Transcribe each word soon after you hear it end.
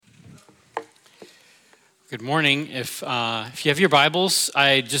Good morning. If you have your Bibles,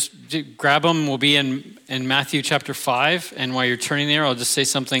 I just grab them. We'll be in Matthew chapter 5, and while you're turning there, I'll just say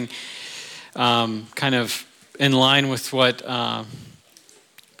something kind of in line with what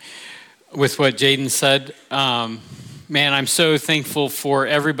Jaden said. Man, I'm so thankful for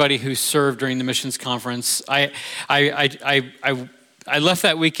everybody who served during the missions conference. I left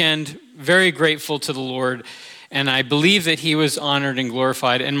that weekend very grateful to the Lord, and I believe that He was honored and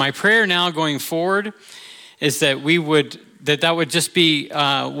glorified. And my prayer now going forward is that that would just be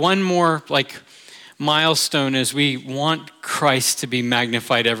one more milestone as we want Christ to be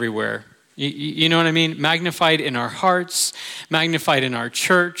magnified everywhere. You know what I mean? Magnified in our hearts, magnified in our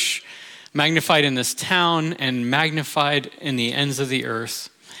church, magnified in this town, and magnified in the ends of the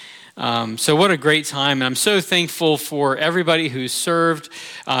earth. So what a great time. And I'm so thankful for everybody who served,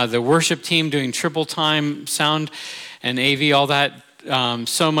 the worship team doing triple time, sound and AV, all that.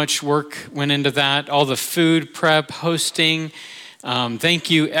 So much work went into that, all the food prep, hosting.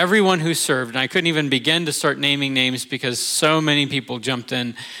 Thank you, everyone who served. And I couldn't even begin to start naming names because so many people jumped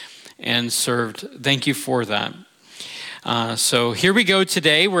in and served. Thank you for that. So here we go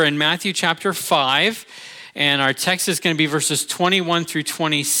today. We're in Matthew chapter 5, and our text is going to be verses 21 through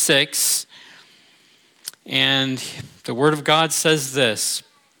 26. And the Word of God says this: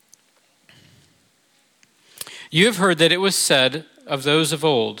 "You have heard that it was said of those of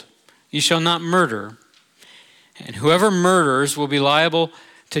old, 'You shall not murder,' and whoever murders will be liable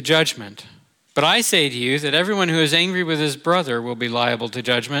to judgment. But I say to you that everyone who is angry with his brother will be liable to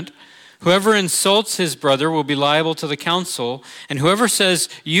judgment. Whoever insults his brother will be liable to the council, and whoever says,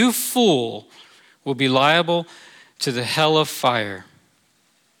 'You fool,' will be liable to the hell of fire.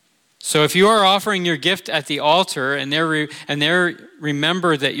 So if you are offering your gift at the altar and there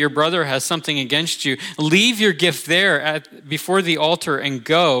remember that your brother has something against you, leave your gift there before the altar and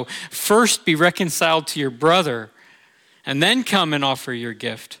go. First be reconciled to your brother, and then come and offer your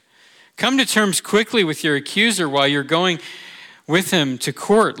gift. Come to terms quickly with your accuser while you're going with him to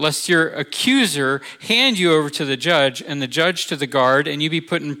court, lest your accuser hand you over to the judge and the judge to the guard, and you be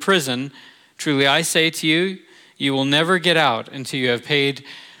put in prison. Truly I say to you, you will never get out until you have paid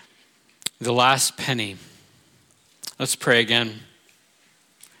the last penny." Let's pray again.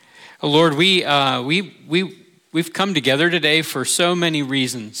 Oh Lord, we've come together today for so many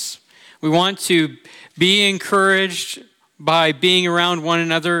reasons. We want to be encouraged by being around one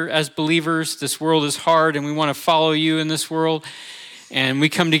another as believers. This world is hard, and we want to follow you in this world. And we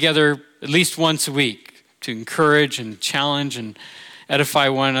come together at least once a week to encourage and challenge and edify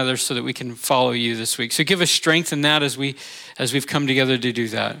one another so that we can follow you this week. So give us strength in that as we've come together to do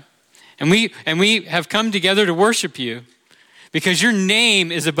that. And we have come together to worship you because your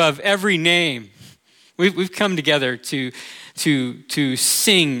name is above every name. We've come together to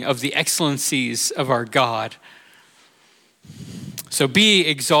sing of the excellencies of our God. So be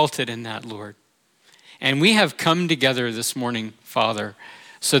exalted in that, Lord. And we have come together this morning, Father,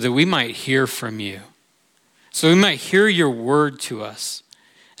 so that we might hear from you, so we might hear your word to us.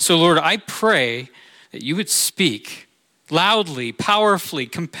 So Lord, I pray that you would speak loudly, powerfully,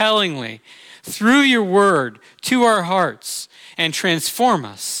 compellingly, through your word to our hearts and transform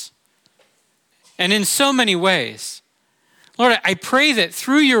us. And in so many ways. Lord, I pray that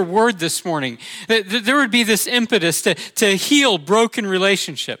through your word this morning, that there would be this impetus to heal broken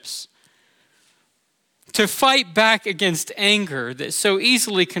relationships, to fight back against anger that so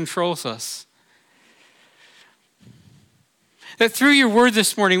easily controls us. That through your word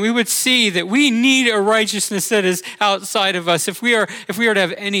this morning, we would see that we need a righteousness that is outside of us if we are to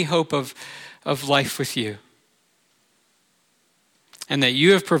have any hope of life with you. And that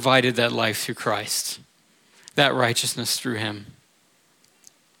you have provided that life through Christ, that righteousness through him.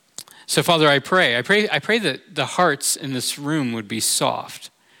 So Father, I pray that the hearts in this room would be soft.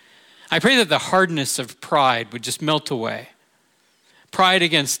 I pray that the hardness of pride would just melt away. Pride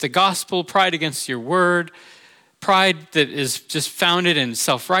against the gospel, pride against your word, pride that is just founded in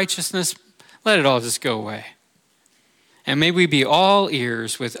self-righteousness, let it all just go away. And may we be all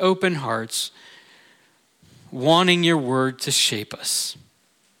ears with open hearts, wanting your word to shape us.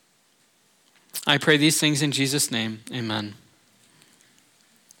 I pray these things in Jesus' name, amen.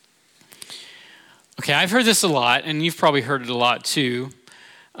 Okay, I've heard this a lot, and you've probably heard it a lot too.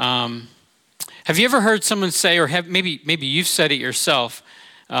 Have you ever heard someone say, or maybe you've said it yourself,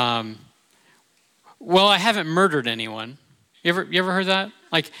 well, I haven't murdered anyone. You ever heard that?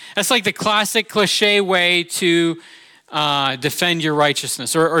 That's like the classic cliche way to defend your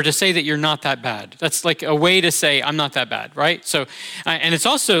righteousness or to say that you're not that bad. That's like a way to say I'm not that bad, right? So, and it's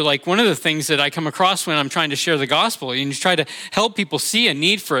also like one of the things that I come across when I'm trying to share the gospel. You try to help people see a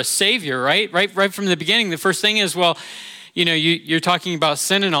need for a savior, right? Right from the beginning, the first thing is, well, you're talking about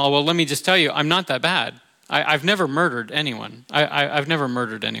sin and all. Well, let me just tell you, I'm not that bad. I've never murdered anyone. I've never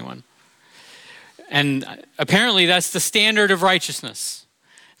murdered anyone. And apparently that's the standard of righteousness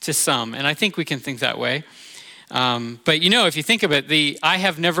to some. And I think we can think that way. But if you think of it, I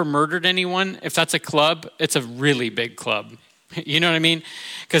have never murdered anyone, if that's a club, it's a really big club. You know what I mean?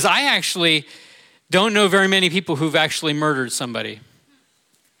 Because I actually don't know very many people who've actually murdered somebody.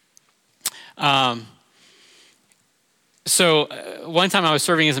 So one time I was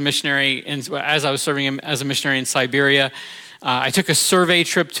serving as a missionary, and as I was serving as a missionary in Siberia, I took a survey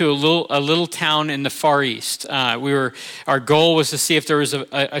trip to a little town in the Far East. Our goal was to see if there was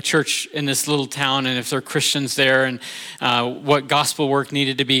a church in this little town, and if there are Christians there, and what gospel work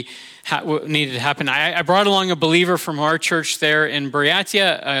needed to happen. I brought along a believer from our church there in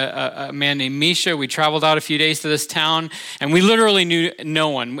Buryatia, a man named Misha. We traveled out a few days to this town, and we literally knew no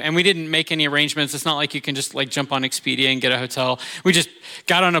one, and we didn't make any arrangements. It's not like you can just like jump on Expedia and get a hotel. We just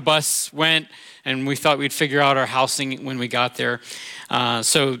got on a bus, went, and we thought we'd figure out our housing when we got there.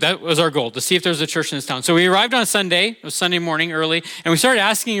 So that was our goal, to see if there was a church in this town. So we arrived on a Sunday, it was Sunday morning early, and we started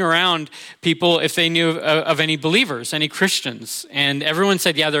asking around people if they knew of any believers, any Christians. And everyone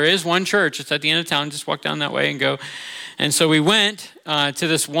said, yeah, there is one church. It's at the end of town. Just walk down that way and go. And so we went to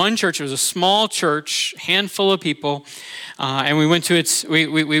this one church. It was a small church, handful of people. And we went to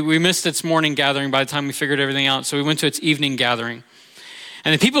we missed its morning gathering by the time we figured everything out. So we went to its evening gathering.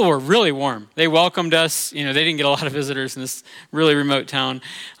 And the people were really warm. They welcomed us. They didn't get a lot of visitors in this really remote town.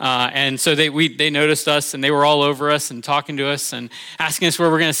 And so they noticed us, and they were all over us and talking to us and asking us where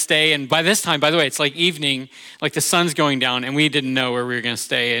we're going to stay. And by this time, by the way, it's like evening, like the sun's going down, and we didn't know where we were going to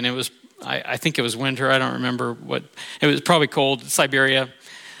stay. And it was, I think it was winter. I don't remember what. It was probably cold. Siberia.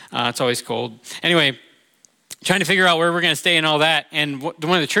 It's always cold. Anyway, trying to figure out where we're going to stay and all that. And one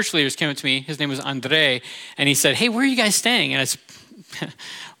of the church leaders came up to me. His name was Andre. And he said, hey, where are you guys staying? And I said,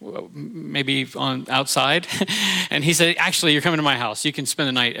 maybe on outside. And he said, actually, you're coming to my house. You can spend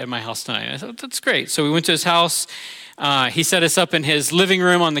the night at my house tonight. And I thought, that's great. So we went to his house. He set us up in his living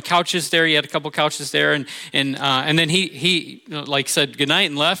room on the couches there. He had a couple couches there. And then he said goodnight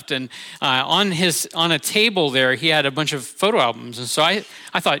and left. And on a table there, he had a bunch of photo albums. And so I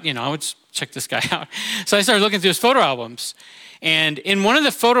thought, I would check this guy out. So I started looking through his photo albums. And in one of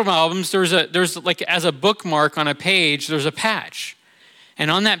the photo albums, there's like as a bookmark on a page, there's a patch. And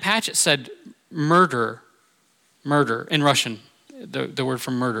on that patch, it said murder in Russian, the word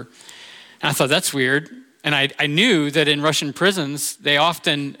for murder. And I thought, that's weird. And I knew that in Russian prisons, they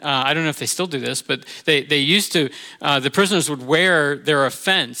often, I don't know if they still do this, but they used to, the prisoners would wear their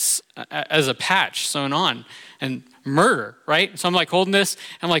offense as a patch sewn on. And murder, right? So I'm like holding this.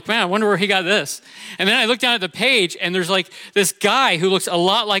 I'm like, man, I wonder where he got this. And then I look down at the page, and there's like this guy who looks a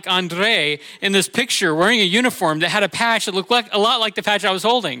lot like Andre in this picture wearing a uniform that had a patch that looked a lot like the patch I was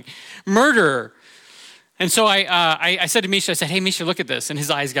holding. Murderer. And so I said to Misha, I said, hey, Misha, look at this. And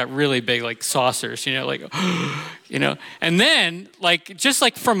his eyes got really big, like saucers, And then, just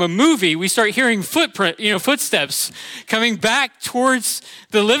like from a movie, we start hearing footsteps coming back towards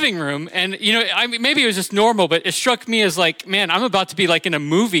the living room. And, maybe it was just normal, but it struck me as like, man, I'm about to be like in a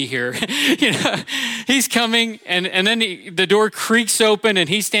movie here. He's coming, and then the door creaks open, and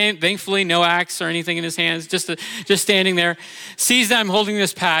he's standing, thankfully no axe or anything in his hands, just standing there, sees that I'm holding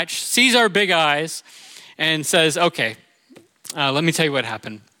this patch, sees our big eyes, and says, okay, let me tell you what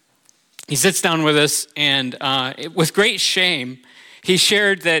happened. He sits down with us, and with great shame, he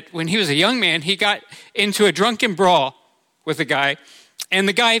shared that when he was a young man, he got into a drunken brawl with a guy, and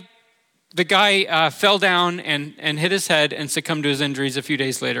the guy fell down and hit his head and succumbed to his injuries a few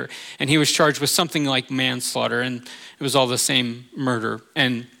days later, and he was charged with something like manslaughter, and it was all the same murder.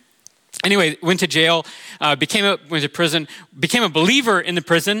 And anyway, went to jail, went to prison, became a believer in the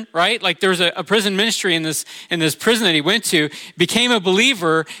prison, right? Like there was a prison ministry in this prison that he went to, became a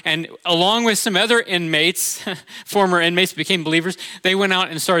believer, and along with some other inmates, former inmates became believers, they went out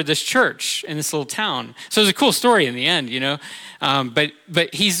and started this church in this little town. So it was a cool story in the end,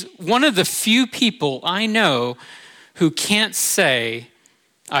 But he's one of the few people I know who can't say,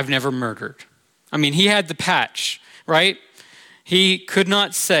 I've never murdered. I mean, he had the patch, right? He could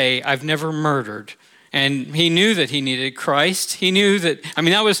not say, I've never murdered. And he knew that he needed Christ. He knew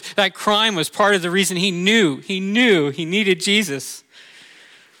that crime was part of the reason he knew he needed Jesus.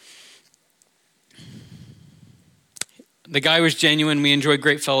 The guy was genuine. We enjoyed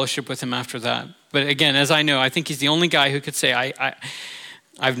great fellowship with him after that. But again, as I know, I think he's the only guy who could say,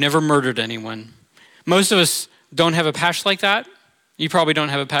 I've never murdered anyone. Most of us don't have a patch like that. You probably don't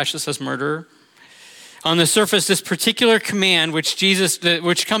have a patch that says murderer. On the surface, this particular command, which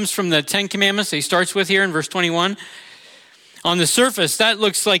comes from the 10 Commandments that he starts with here in verse 21, on the surface, that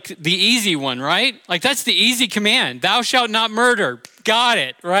looks like the easy one, right? Like that's the easy command. Thou shalt not murder. Got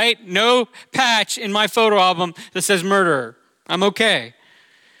it, right? No patch in my photo album that says murderer. I'm okay.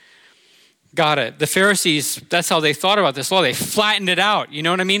 Got it. The Pharisees, that's how they thought about this law. They flattened it out. You know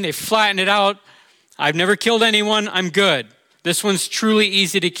what I mean? They flattened it out. I've never killed anyone. I'm good. This one's truly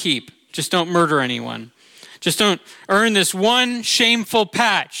easy to keep. Just don't murder anyone. Just don't earn this one shameful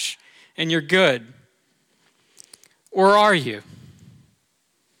patch and you're good. Or are you?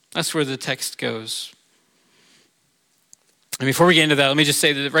 That's where the text goes. And before we get into that, let me just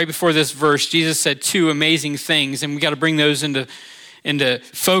say that right before this verse, Jesus said two amazing things, and we got to bring those into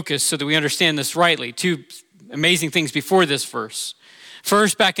focus so that we understand this rightly. Two amazing things before this verse.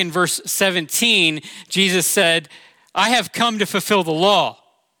 First, back in verse 17, Jesus said, I have come to fulfill the law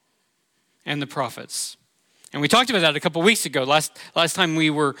and the prophets. And we talked about that a couple weeks ago, last time we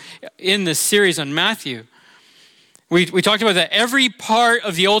were in this series on Matthew. We talked about that every part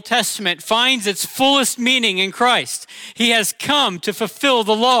of the Old Testament finds its fullest meaning in Christ. He has come to fulfill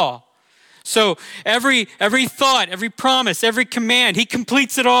the law. So every thought, every promise, every command, he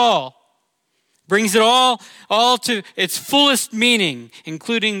completes it all. Brings it all to its fullest meaning,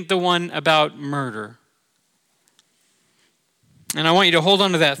 including the one about murder. And I want you to hold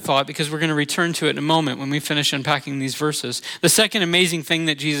on to that thought because we're going to return to it in a moment when we finish unpacking these verses. The second amazing thing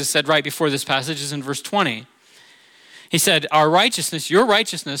that Jesus said right before this passage is in verse 20. He said, your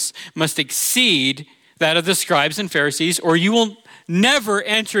righteousness must exceed that of the scribes and Pharisees, or you will never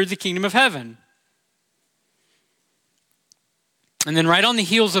enter the kingdom of heaven. And then right on the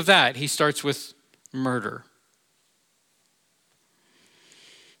heels of that, he starts with murder.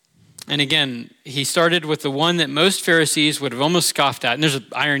 And again, he started with the one that most Pharisees would have almost scoffed at. And there's an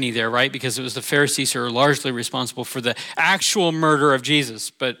irony there, right? Because it was the Pharisees who are largely responsible for the actual murder of Jesus.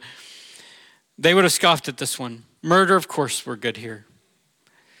 But they would have scoffed at this one. Murder, of course, we're good here.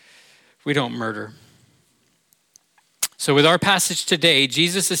 We don't murder. So with our passage today,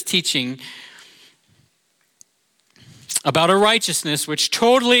 Jesus is teaching about a righteousness which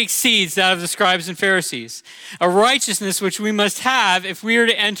totally exceeds that of the scribes and Pharisees. A righteousness which we must have if we are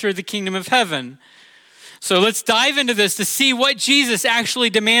to enter the kingdom of heaven. So let's dive into this to see what Jesus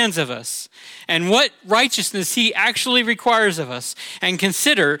actually demands of us and what righteousness he actually requires of us, and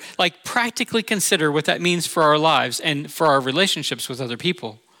practically consider what that means for our lives and for our relationships with other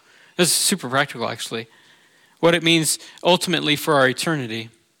people. This is super practical, actually. What it means ultimately for our eternity.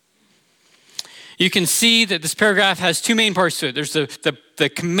 You can see that this paragraph has two main parts to it. There's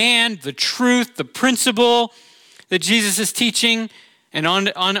the command, the truth, the principle that Jesus is teaching, and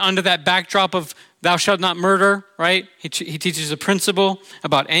onto that backdrop of thou shalt not murder, right? He teaches a principle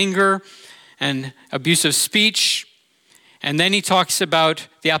about anger and abusive speech. And then he talks about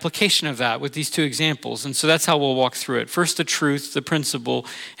the application of that with these two examples. And so that's how we'll walk through it. First the truth, the principle,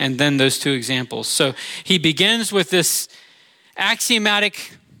 and then those two examples. So he begins with this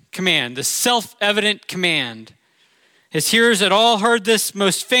axiomatic command, the self-evident command. His hearers had all heard this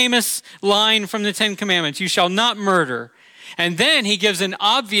most famous line from the 10 Commandments, you shall not murder. And then he gives an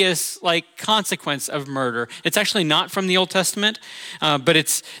obvious consequence of murder. It's actually not from the Old Testament,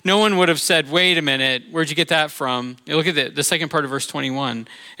 but no one would have said, wait a minute, where'd you get that from? You look at the second part of verse 21.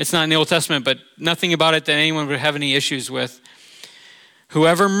 It's not in the Old Testament, but nothing about it that anyone would have any issues with.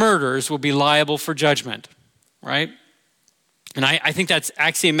 Whoever murders will be liable for judgment, right? And I think that's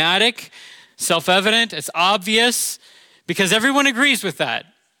axiomatic, self-evident, it's obvious, because everyone agrees with that.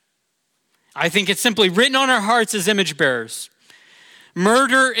 I think it's simply written on our hearts as image bearers.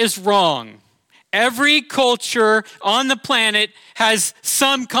 Murder is wrong. Every culture on the planet has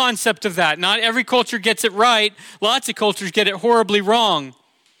some concept of that. Not every culture gets it right. Lots of cultures get it horribly wrong,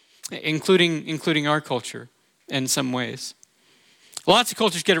 including our culture in some ways. Lots of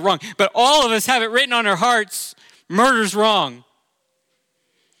cultures get it wrong, but all of us have it written on our hearts. Murder's wrong.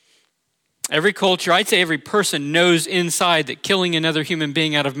 Every culture, I'd say every person knows inside that killing another human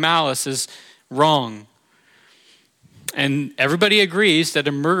being out of malice is wrong. And everybody agrees that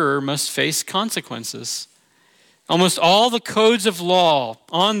a murderer must face consequences. Almost all the codes of law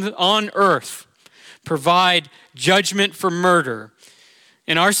on earth provide judgment for murder.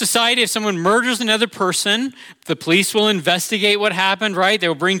 In our society, if someone murders another person, the police will investigate what happened, right? They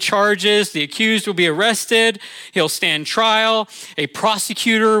will bring charges. The accused will be arrested. He'll stand trial. A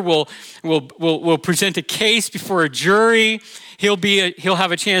prosecutor will present a case before a jury. He'll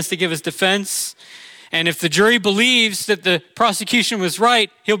have a chance to give his defense. And if the jury believes that the prosecution was right,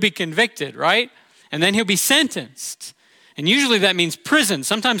 he'll be convicted, right? And then he'll be sentenced. And usually that means prison,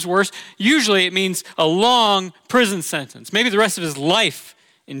 sometimes worse. Usually it means a long prison sentence, maybe the rest of his life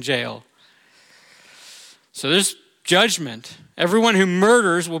in jail. So there's judgment. Everyone who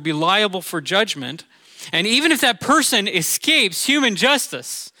murders will be liable for judgment. And even if that person escapes human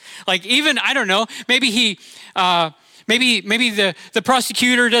justice, like even, I don't know, maybe the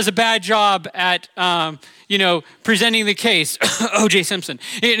prosecutor does a bad job at, presenting the case, O.J. Simpson.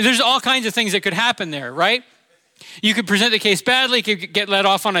 There's all kinds of things that could happen there, right? You could present the case badly, could get let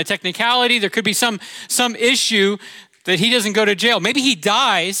off on a technicality. There could be some issue that he doesn't go to jail. Maybe he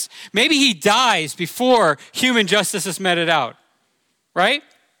dies before human justice has meted out, right?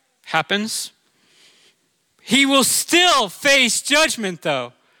 Happens. He will still face judgment,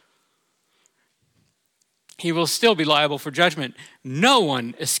 though. He will still be liable for judgment. No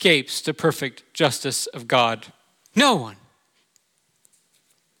one escapes the perfect justice of God. No one.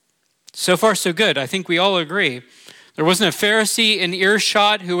 So far, so good. I think we all agree. There wasn't a Pharisee in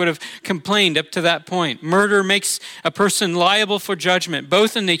earshot who would have complained up to that point. Murder makes a person liable for judgment,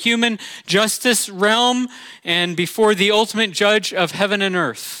 both in the human justice realm and before the ultimate judge of heaven and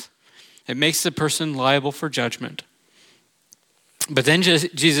earth. It makes the person liable for judgment. But then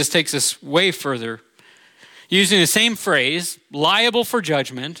Jesus takes us way further. Using the same phrase, liable for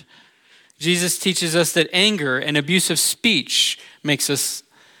judgment, Jesus teaches us that anger and abusive speech makes us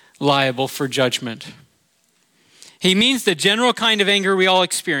liable for judgment. He means the general kind of anger we all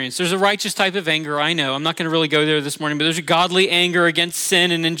experience. There's a righteous type of anger, I know. I'm not going to really go there this morning, but there's a godly anger against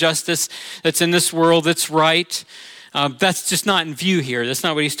sin and injustice that's in this world that's right. That's just not in view here. That's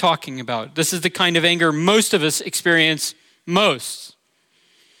not what he's talking about. This is the kind of anger most of us experience most.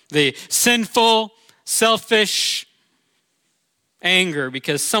 The sinful, selfish anger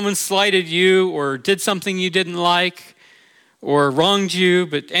because someone slighted you or did something you didn't like or wronged you,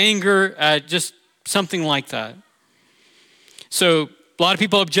 but anger at just something like that. So a lot of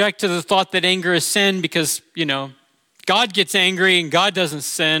people object to the thought that anger is sin because, God gets angry and God doesn't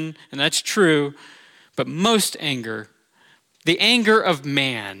sin, and that's true. But most anger, the anger of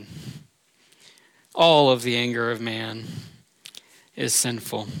man, all of the anger of man is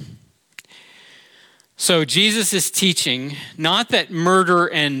sinful. So Jesus is teaching not that murder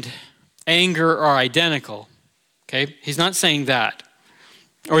and anger are identical, okay? He's not saying that,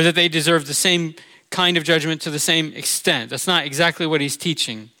 or that they deserve the same kind of judgment to the same extent. That's not exactly what he's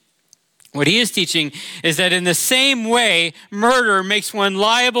teaching. What he is teaching is that in the same way murder makes one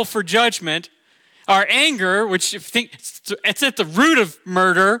liable for judgment, our anger, which it's at the root of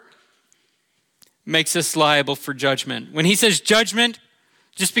murder, makes us liable for judgment. When he says judgment,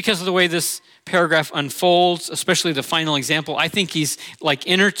 just because of the way this paragraph unfolds, especially the final example, I think he's like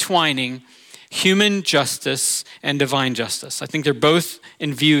intertwining human justice and divine justice. I think they're both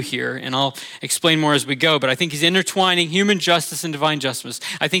in view here, and I'll explain more as we go, but I think he's intertwining human justice and divine justice.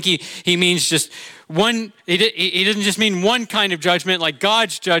 I think he means just one, he doesn't just mean one kind of judgment like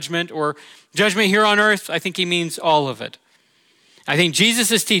God's judgment or judgment here on earth. I think he means all of it. I think Jesus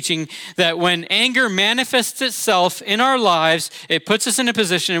is teaching that when anger manifests itself in our lives, it puts us in a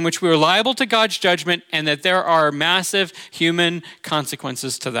position in which we are liable to God's judgment and that there are massive human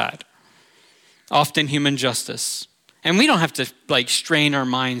consequences to that. Often human justice. And we don't have to strain our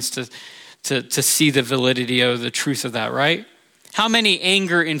minds to see the validity of the truth of that, right? How many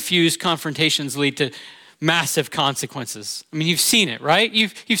anger-infused confrontations lead to massive consequences? I mean, you've seen it, right?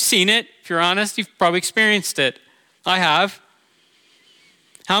 You've seen it. If you're honest, you've probably experienced it. I have.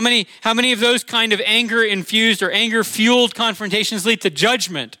 How many of those kind of anger-infused or anger-fueled confrontations lead to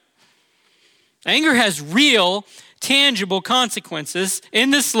judgment? Anger has real, tangible consequences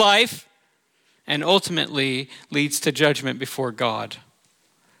in this life and ultimately leads to judgment before God.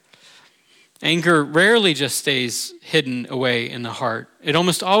 Anger rarely just stays hidden away in the heart. It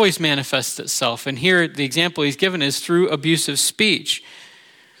almost always manifests itself. And here, the example he's given is through abusive speech.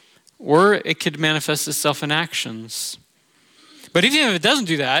 Or it could manifest itself in actions. But even if it doesn't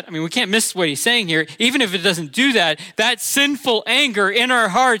do that, we can't miss what he's saying here. Even if it doesn't do that, that sinful anger in our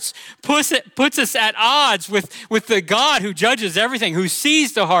hearts puts us at odds with the God who judges everything, who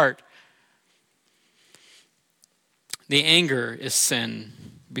sees the heart. The anger is sin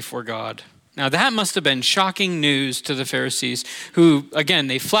before God. Now that must have been shocking news to the Pharisees who, again,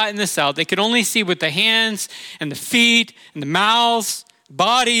 they flattened this out. They could only see with the hands and the feet and the mouths,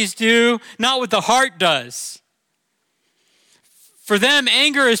 Bodies do, not what the heart does. For them,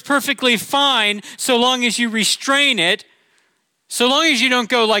 anger is perfectly fine so long as you restrain it, so long as you don't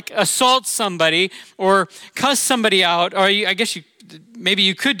go like assault somebody or cuss somebody out, or maybe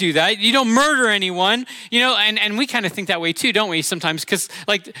you could do that. You don't murder anyone, and we kind of think that way too, don't we, sometimes? Because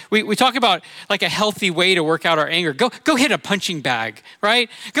like we talk about like a healthy way to work out our anger. Go hit a punching bag, right?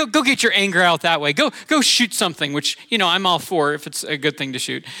 Go get your anger out that way. Go shoot something, which, I'm all for if it's a good thing to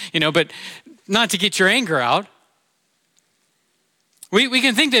shoot, but not to get your anger out. We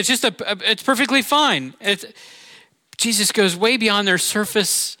can think that it's just it's perfectly fine. Jesus goes way beyond their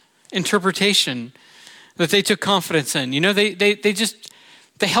surface interpretation that they took confidence in.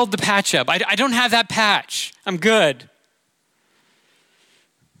 They held the patch up. I don't have that patch. I'm good.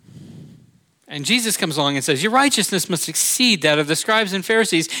 And Jesus comes along and says, your righteousness must exceed that of the scribes and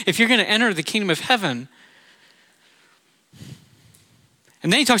Pharisees if you're going to enter the kingdom of heaven.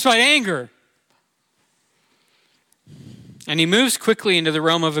 And then he talks about anger. And he moves quickly into the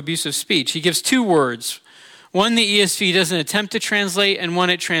realm of abusive speech. He gives two words. One the ESV doesn't attempt to translate, and one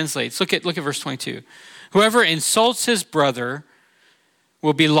it translates. Look at verse 22. Whoever insults his brother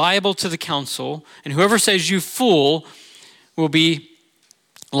will be liable to the council, and whoever says you fool will be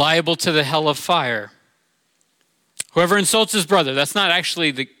liable to the hell of fire. Whoever insults his brother, that's not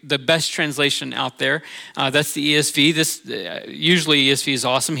actually the best translation out there. That's the ESV. Usually ESV is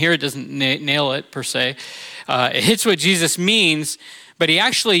awesome. Here it doesn't nail it per se. It hits what Jesus means, but he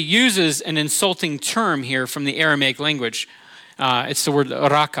actually uses an insulting term here from the Aramaic language. It's the word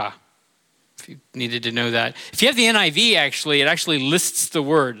raka, if you needed to know that. If you have the NIV, it actually lists the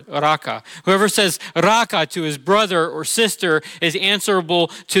word raka. Whoever says raka to his brother or sister is answerable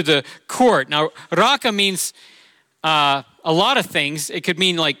to the court. Now, raka means a lot of things. It could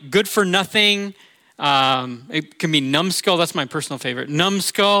mean like good for nothing. It can mean numbskull. That's my personal favorite.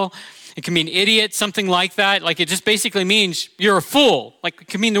 Numbskull. It can mean idiot, something like that. Like it just basically means you're a fool. Like it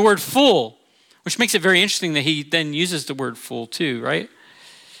can mean the word fool, which makes it very interesting that he then uses the word fool too, right?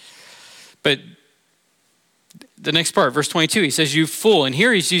 But the next part, verse 22, he says, you fool. And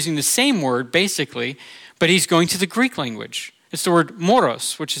here he's using the same word basically, but he's going to the Greek language. It's the word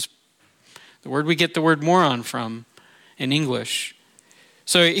moros, which is the word we get the word moron from in English.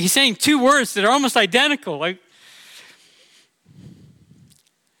 So he's saying two words that are almost identical.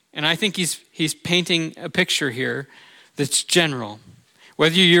 And I think he's painting a picture here that's general.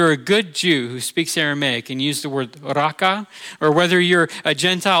 Whether you're a good Jew who speaks Aramaic and uses the word raka, or whether you're a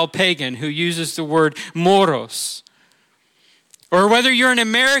Gentile pagan who uses the word moros, or whether you're an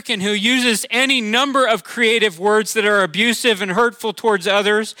American who uses any number of creative words that are abusive and hurtful towards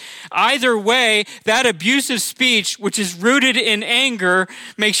others, either way, that abusive speech, which is rooted in anger,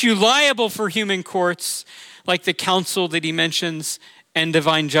 makes you liable for human courts, like the council that he mentions, and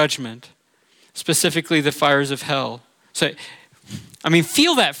divine judgment, specifically the fires of hell. So,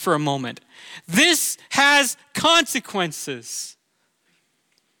 feel that for a moment. This has consequences.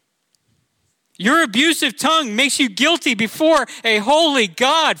 Your abusive tongue makes you guilty before a holy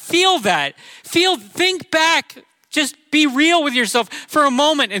God. Feel that. Think back. Just be real with yourself for a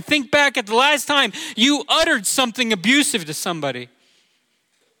moment and think back at the last time you uttered something abusive to somebody.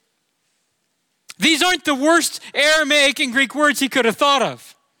 These aren't the worst Aramaic and Greek words he could have thought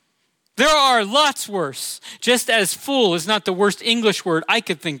of. There are lots worse, just as fool is not the worst English word I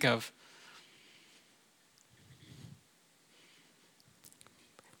could think of.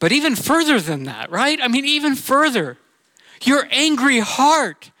 But even further than that, right? Even further. Your angry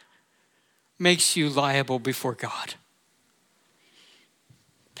heart makes you liable before God.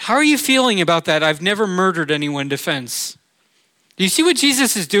 How are you feeling about that? I've never murdered anyone defense. Do you see what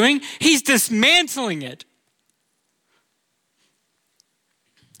Jesus is doing? He's dismantling it.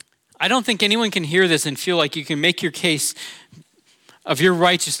 I don't think anyone can hear this and feel like you can make your case of your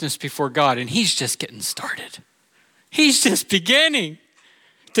righteousness before God, and he's just getting started. He's just beginning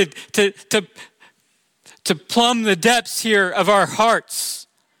to plumb the depths here of our hearts.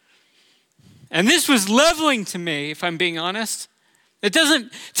 And this was leveling to me, if I'm being honest. It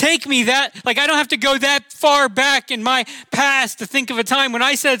doesn't take me I don't have to go that far back in my past to think of a time when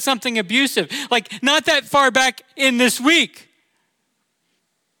I said something abusive. Not that far back in this week.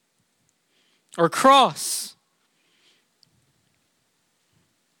 Or cross.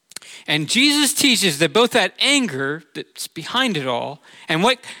 And Jesus teaches that both that anger that's behind it all and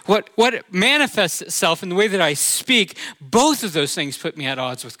what manifests itself in the way that I speak, both of those things put me at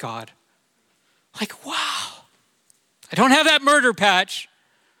odds with God. Wow. I don't have that murder patch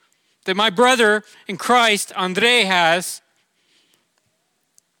that my brother in Christ, Andre, has,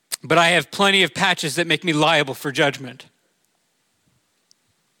 but I have plenty of patches that make me liable for judgment.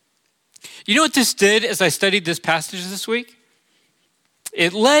 You know what this did as I studied this passage this week?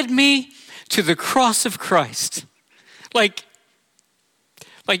 It led me to the cross of Christ. Like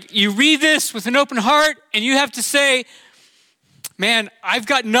you read this with an open heart and you have to say, man, I've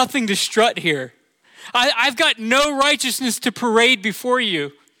got nothing to strut here. I've got no righteousness to parade before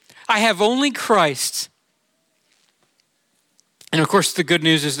you. I have only Christ. And of course, the good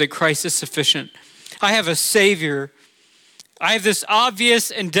news is that Christ is sufficient. I have a Savior. I have this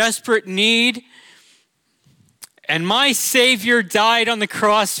obvious and desperate need. And my Savior died on the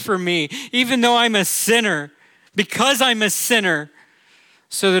cross for me, even though I'm a sinner, because I'm a sinner,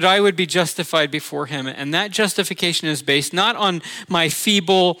 so that I would be justified before him. And that justification is based not on my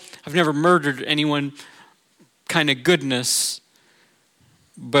feeble, I've never murdered anyone kind of goodness,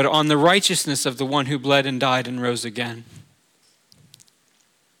 but on the righteousness of the one who bled and died and rose again.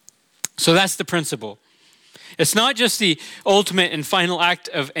 So that's the principle. It's not just the ultimate and final act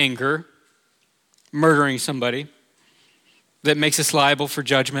of anger, murdering somebody, that makes us liable for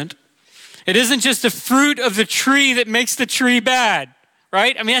judgment. It isn't just the fruit of the tree that makes the tree bad.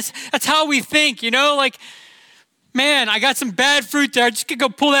 Right? I mean, that's how we think, like, man, I got some bad fruit there. I just could go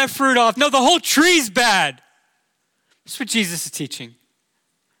pull that fruit off. No, the whole tree's bad. That's what Jesus is teaching.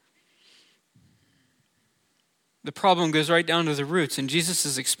 The problem goes right down to the roots, and Jesus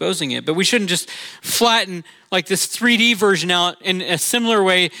is exposing it. But we shouldn't just flatten like this 3D version out in a similar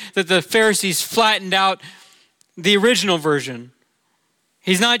way that the Pharisees flattened out the original version.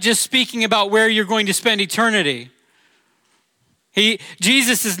 He's not just speaking about where you're going to spend eternity.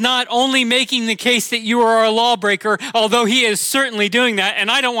 Jesus is not only making the case that you are a lawbreaker, although he is certainly doing that, and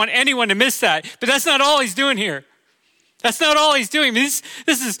I don't want anyone to miss that, but that's not all he's doing here. That's not all he's doing. This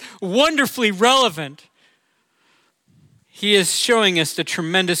is wonderfully relevant. He is showing us the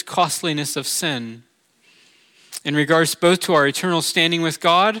tremendous costliness of sin in regards both to our eternal standing with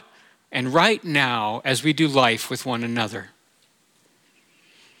God and right now as we do life with one another.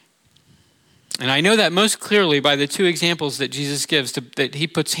 And I know that most clearly by the two examples that Jesus gives, that he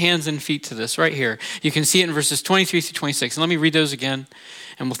puts hands and feet to this right here. You can see it in verses 23 through 26. And let me read those again,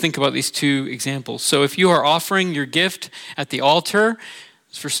 and we'll think about these two examples. So if you are offering your gift at the altar,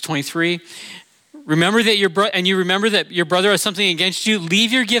 it's verse 23, remember that your brother has something against you,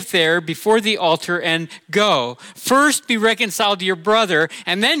 leave your gift there before the altar and go. First be reconciled to your brother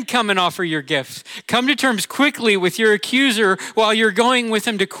and then come and offer your gift. Come to terms quickly with your accuser while you're going with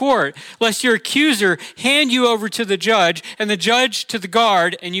him to court, lest your accuser hand you over to the judge and the judge to the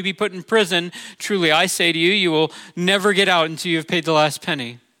guard and you be put in prison. Truly, I say to you, you will never get out until you have paid the last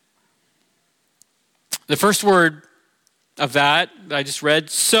penny. The first word of that I just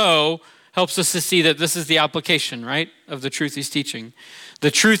read, so, helps us to see that this is the application, right, of the truth he's teaching.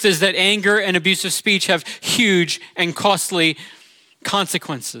 The truth is that anger and abusive speech have huge and costly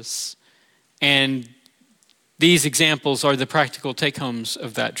consequences. And these examples are the practical take-homes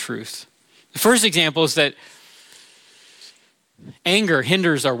of that truth. The first example is that anger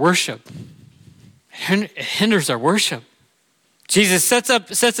hinders our worship. It hinders our worship. Jesus sets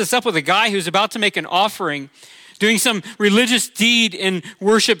us up with a guy who's about to make an offering, doing some religious deed in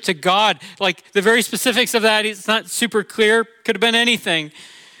worship to God. Like the very specifics of that, it's not super clear. Could have been anything.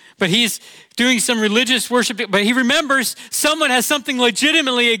 But he's doing some religious worship. But he remembers someone has something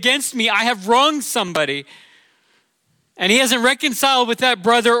legitimately against me. I have wronged somebody. And he hasn't reconciled with that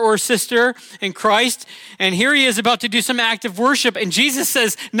brother or sister in Christ. And here he is about to do some act of worship. And Jesus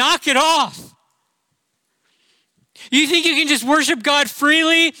says, knock it off. You think you can just worship God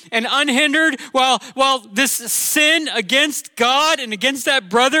freely and unhindered while this sin against God and against that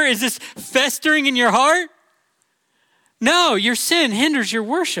brother is just festering in your heart? No, your sin hinders your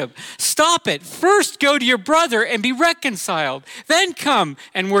worship. Stop it. First go to your brother and be reconciled. Then come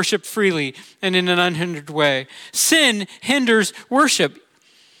and worship freely and in an unhindered way. Sin hinders worship.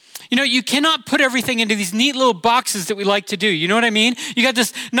 You know, you cannot put everything into these neat little boxes that we like to do. You know what I mean? You got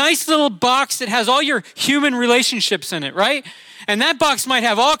this nice little box that has all your human relationships in it, right? And that box might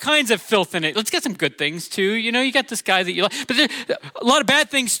have all kinds of filth in it. Let's get some good things too. You know, you got this guy that you like, but there a lot of bad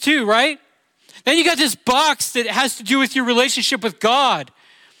things too, right? Then you got this box that has to do with your relationship with God.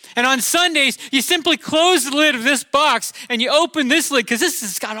 And on Sundays, you simply close the lid of this box and you open this lid because this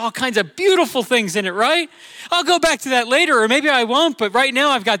has got all kinds of beautiful things in it, right? I'll go back to that later, or maybe I won't, but right now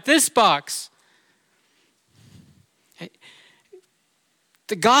I've got this box.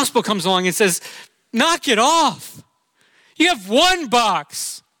 The gospel comes along and says, knock it off. You have one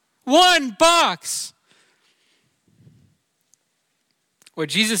box. One box. What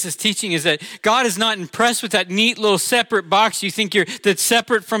Jesus is teaching is that God is not impressed with that neat little separate box you think that's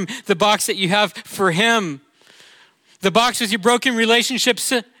separate from the box that you have for him. The box with your broken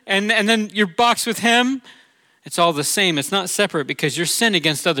relationships and then you're boxed with him. It's all the same. It's not separate because your sin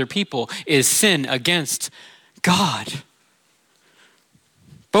against other people is sin against God.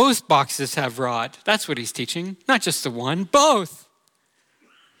 Both boxes have rod. That's what he's teaching. Not just the one, both.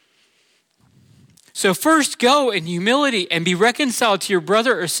 So first go in humility and be reconciled to your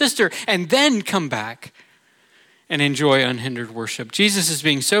brother or sister, and then come back and enjoy unhindered worship. Jesus is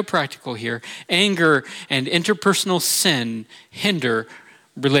being so practical here. Anger and interpersonal sin hinder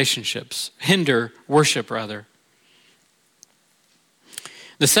relationships, hinder worship rather.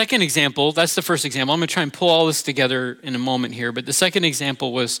 The second example, that's the first example. I'm going to try and pull all this together in a moment here, but the second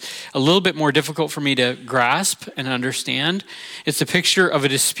example was a little bit more difficult for me to grasp and understand. It's a picture of a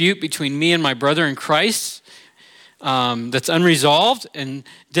dispute between me and my brother in Christ that's unresolved and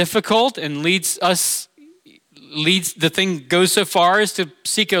difficult and the thing goes so far as to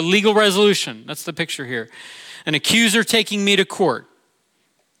seek a legal resolution. That's the picture here. An accuser taking me to court.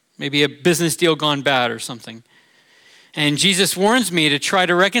 Maybe a business deal gone bad or something. And Jesus warns me to try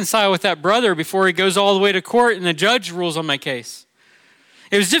to reconcile with that brother before he goes all the way to court and the judge rules on my case.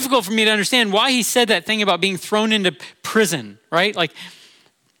 It was difficult for me to understand why he said that thing about being thrown into prison, right?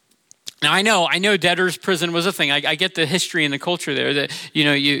 Now I know debtor's prison was a thing. I get the history and the culture there that,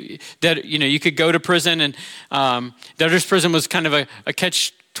 you could go to prison, and debtor's prison was kind of a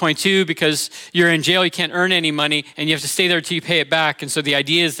catch-22 because you're in jail, you can't earn any money, and you have to stay there till you pay it back. And so the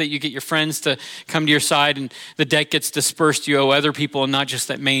idea is that you get your friends to come to your side and the debt gets dispersed. You owe other people and not just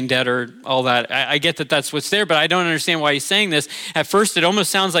that main debtor, all that. I get that that's what's there, but I don't understand why he's saying this. At first, it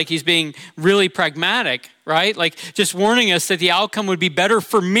almost sounds like he's being really pragmatic, right? Like just warning us that the outcome would be better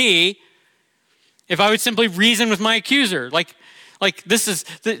for me if I would simply reason with my accuser. Like this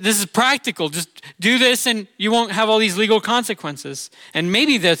is practical. Just do this and you won't have all these legal consequences. And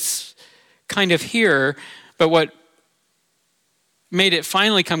maybe that's kind of here, but what made it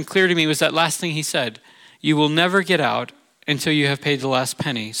finally come clear to me was that last thing he said. You will never get out until you have paid the last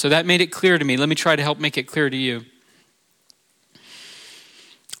penny. So that made it clear to me. Let me try to help make it clear to you.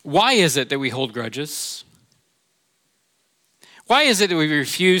 Why is it that we hold grudges? Why is it that we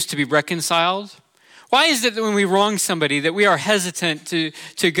refuse to be reconciled? Why is it that when we wrong somebody that we are hesitant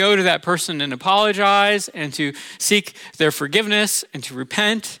to go to that person and apologize and to seek their forgiveness and to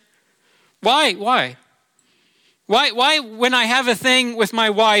repent? Why? Why when I have a thing with my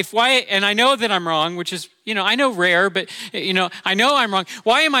wife, and I know that I'm wrong, which is, I know rare, but, I know I'm wrong.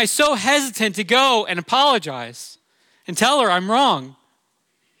 Why am I so hesitant to go and apologize and tell her I'm wrong?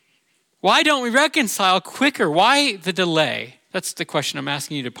 Why don't we reconcile quicker? Why the delay? That's the question I'm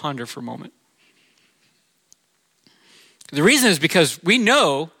asking you to ponder for a moment. The reason is because we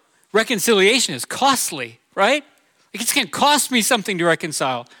know reconciliation is costly, right? It's going to cost me something to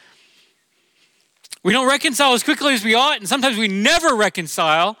reconcile. We don't reconcile as quickly as we ought, and sometimes we never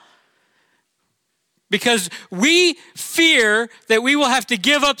reconcile because we fear that we will have to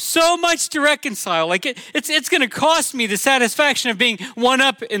give up so much to reconcile. Like it's going to cost me the satisfaction of being one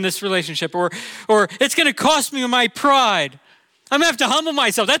up in this relationship, or it's going to cost me my pride. I'm going to have to humble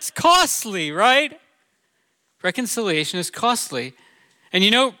myself. That's costly, right? Reconciliation is costly. And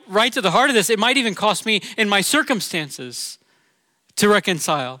right to the heart of this, it might even cost me in my circumstances to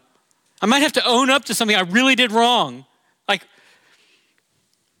reconcile. I might have to own up to something I really did wrong. Like,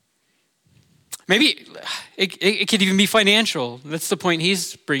 maybe it could even be financial. That's the point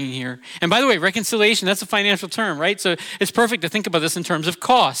he's bringing here. And by the way, reconciliation, that's a financial term, right? So it's perfect to think about this in terms of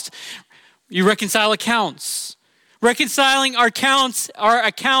cost. You reconcile accounts. Reconciling our accounts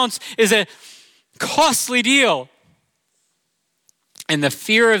is a costly deal. And the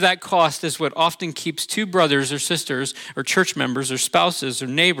fear of that cost is what often keeps two brothers or sisters or church members or spouses or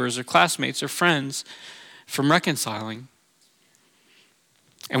neighbors or classmates or friends from reconciling.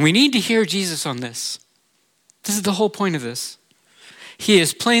 And we need to hear Jesus on this. This is the whole point of this. He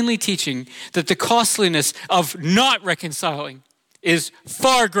is plainly teaching that the costliness of not reconciling is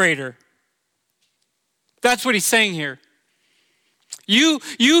far greater. That's what he's saying here. You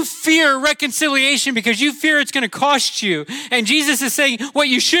fear reconciliation because you fear it's going to cost you. And Jesus is saying what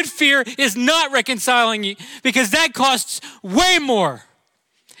you should fear is not reconciling, because that costs way more,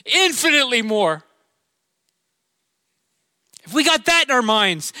 infinitely more. If we got that in our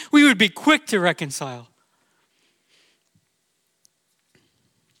minds, we would be quick to reconcile.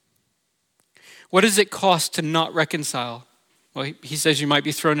 What does it cost to not reconcile? Well, he says you might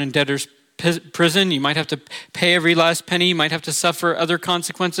be thrown in debtor's prison. You might have to pay every last penny. You might have to suffer other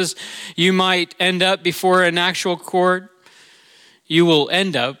consequences. You might end up before an actual court. You will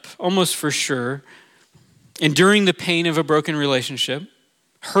end up, almost for sure, enduring the pain of a broken relationship,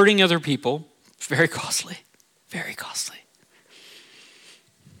 hurting other people. Very costly, very costly.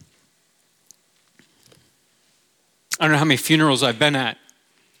 I don't know how many funerals I've been at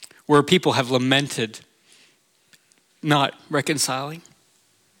where people have lamented not reconciling.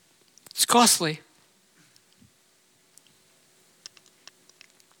 It's costly.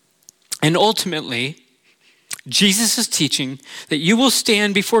 And ultimately, Jesus is teaching that you will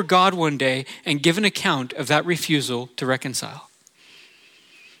stand before God one day and give an account of that refusal to reconcile.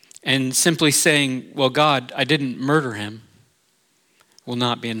 And simply saying, well, God, I didn't murder him, will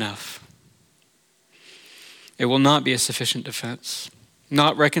not be enough. It will not be a sufficient defense.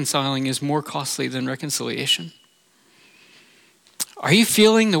 Not reconciling is more costly than reconciliation. Are you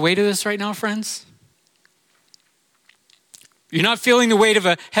feeling the weight of this right now, friends? You're not feeling the weight of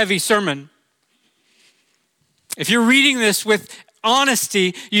a heavy sermon. If you're reading this with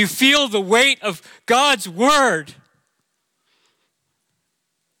honesty, you feel the weight of God's word.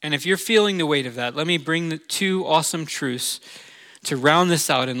 And if you're feeling the weight of that, let me bring the two awesome truths to round this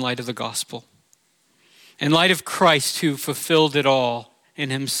out in light of the gospel. In light of Christ who fulfilled it all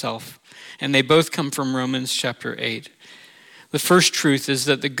in himself. And they both come from Romans chapter 8. The first truth is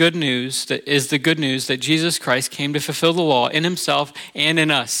that the good news that Jesus Christ came to fulfill the law in himself and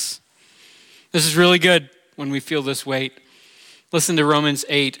in us. This is really good when we feel this weight. Listen to Romans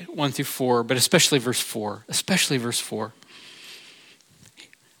 8, 1 through 4, but especially verse 4.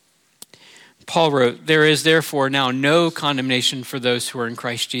 Paul wrote, there is therefore now no condemnation for those who are in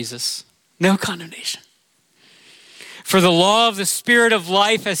Christ Jesus. No condemnation. For the law of the Spirit of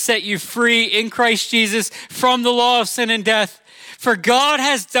life has set you free in Christ Jesus from the law of sin and death. For God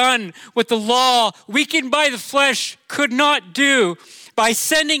has done what the law, weakened by the flesh, could not do by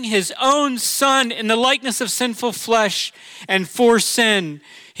sending his own Son in the likeness of sinful flesh. And for sin,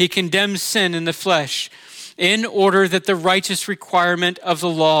 he condemned sin in the flesh, in order that the righteous requirement of the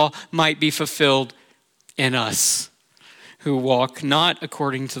law might be fulfilled in us, who walk not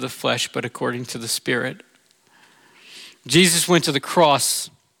according to the flesh, but according to the Spirit. Jesus went to the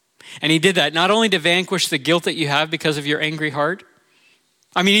cross, and he did that not only to vanquish the guilt that you have because of your angry heart.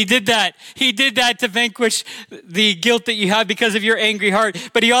 I mean, he did that. He did that to vanquish the guilt that you have because of your angry heart,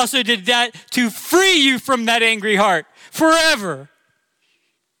 but he also did that to free you from that angry heart forever.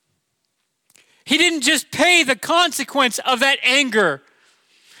 He didn't just pay the consequence of that anger.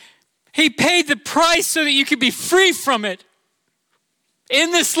 He paid the price so that you could be free from it in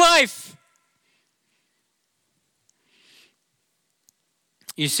this life.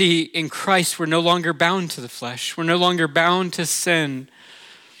 You see, in Christ, we're no longer bound to the flesh. We're no longer bound to sin,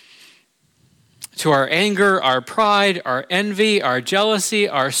 to our anger, our pride, our envy, our jealousy,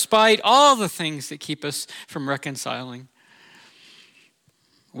 our spite, all the things that keep us from reconciling.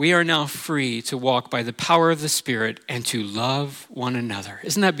 We are now free to walk by the power of the Spirit and to love one another.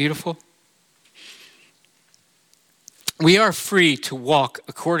 Isn't that beautiful? We are free to walk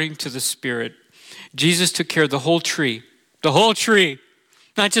according to the Spirit. Jesus took care of the whole tree,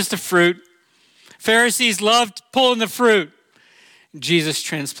 not just the fruit. Pharisees loved pulling the fruit. Jesus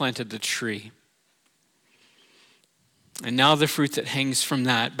transplanted the tree. And now the fruit that hangs from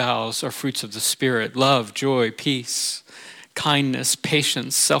that boughs are fruits of the Spirit: love, joy, peace, kindness,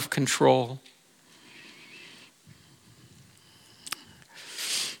 patience, self-control.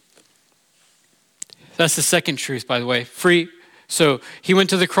 That's the second truth, by the way. Free. So he went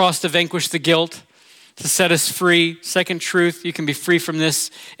to the cross to vanquish the guilt, to set us free. Second truth, you can be free from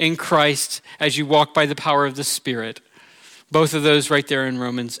this in Christ as you walk by the power of the Spirit. Both of those right there in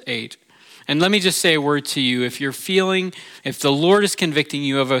Romans 8. And let me just say a word to you. If the Lord is convicting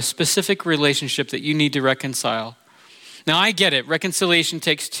you of a specific relationship that you need to reconcile. Now I get it. Reconciliation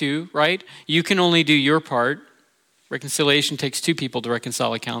takes two, right? You can only do your part. Reconciliation takes two people to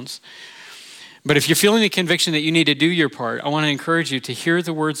reconcile accounts. But if you're feeling the conviction that you need to do your part, I want to encourage you to hear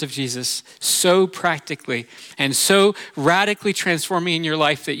the words of Jesus so practically and so radically transforming in your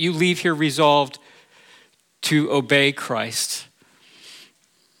life that you leave here resolved to obey Christ.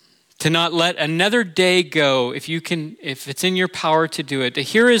 To not let another day go if it's in your power to do it. To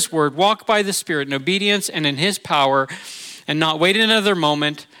hear his word, walk by the Spirit in obedience and in his power, and not wait another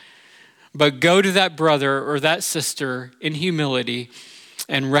moment, but go to that brother or that sister in humility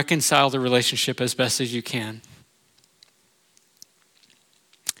and reconcile the relationship as best as you can.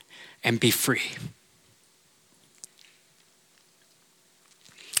 And be free.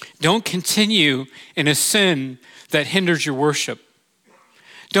 Don't continue in a sin that hinders your worship.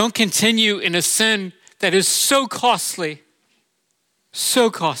 Don't continue in a sin that is so costly,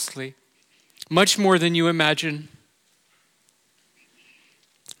 much more than you imagine.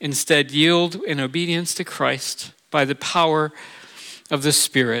 Instead, yield in obedience to Christ by the power of the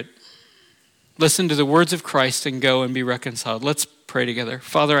Spirit. Listen to the words of Christ and go and be reconciled. Let's pray together.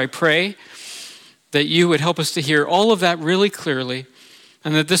 Father, I pray that you would help us to hear all of that really clearly,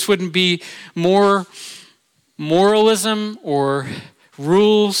 and that this wouldn't be more moralism or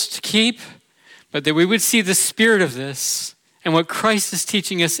rules to keep, but that we would see the spirit of this and what Christ is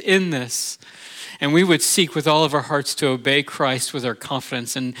teaching us in this. And we would seek with all of our hearts to obey Christ with our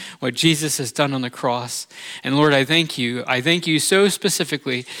confidence in what Jesus has done on the cross. And Lord, I thank you. I thank you so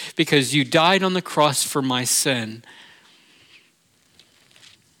specifically because you died on the cross for my sin.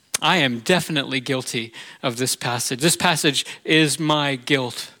 I am definitely guilty of this passage. This passage is my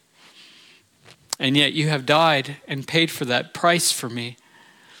guilt. And yet you have died and paid for that price for me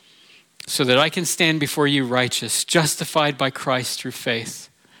so that I can stand before you righteous, justified by Christ through faith.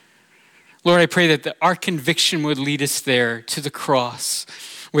 Lord, I pray that our conviction would lead us there to the cross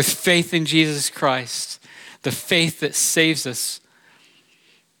with faith in Jesus Christ, the faith that saves us.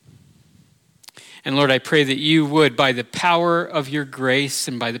 And Lord, I pray that you would, by the power of your grace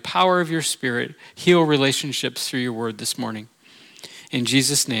and by the power of your Spirit, heal relationships through your word this morning. In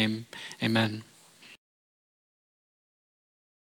Jesus' name, amen.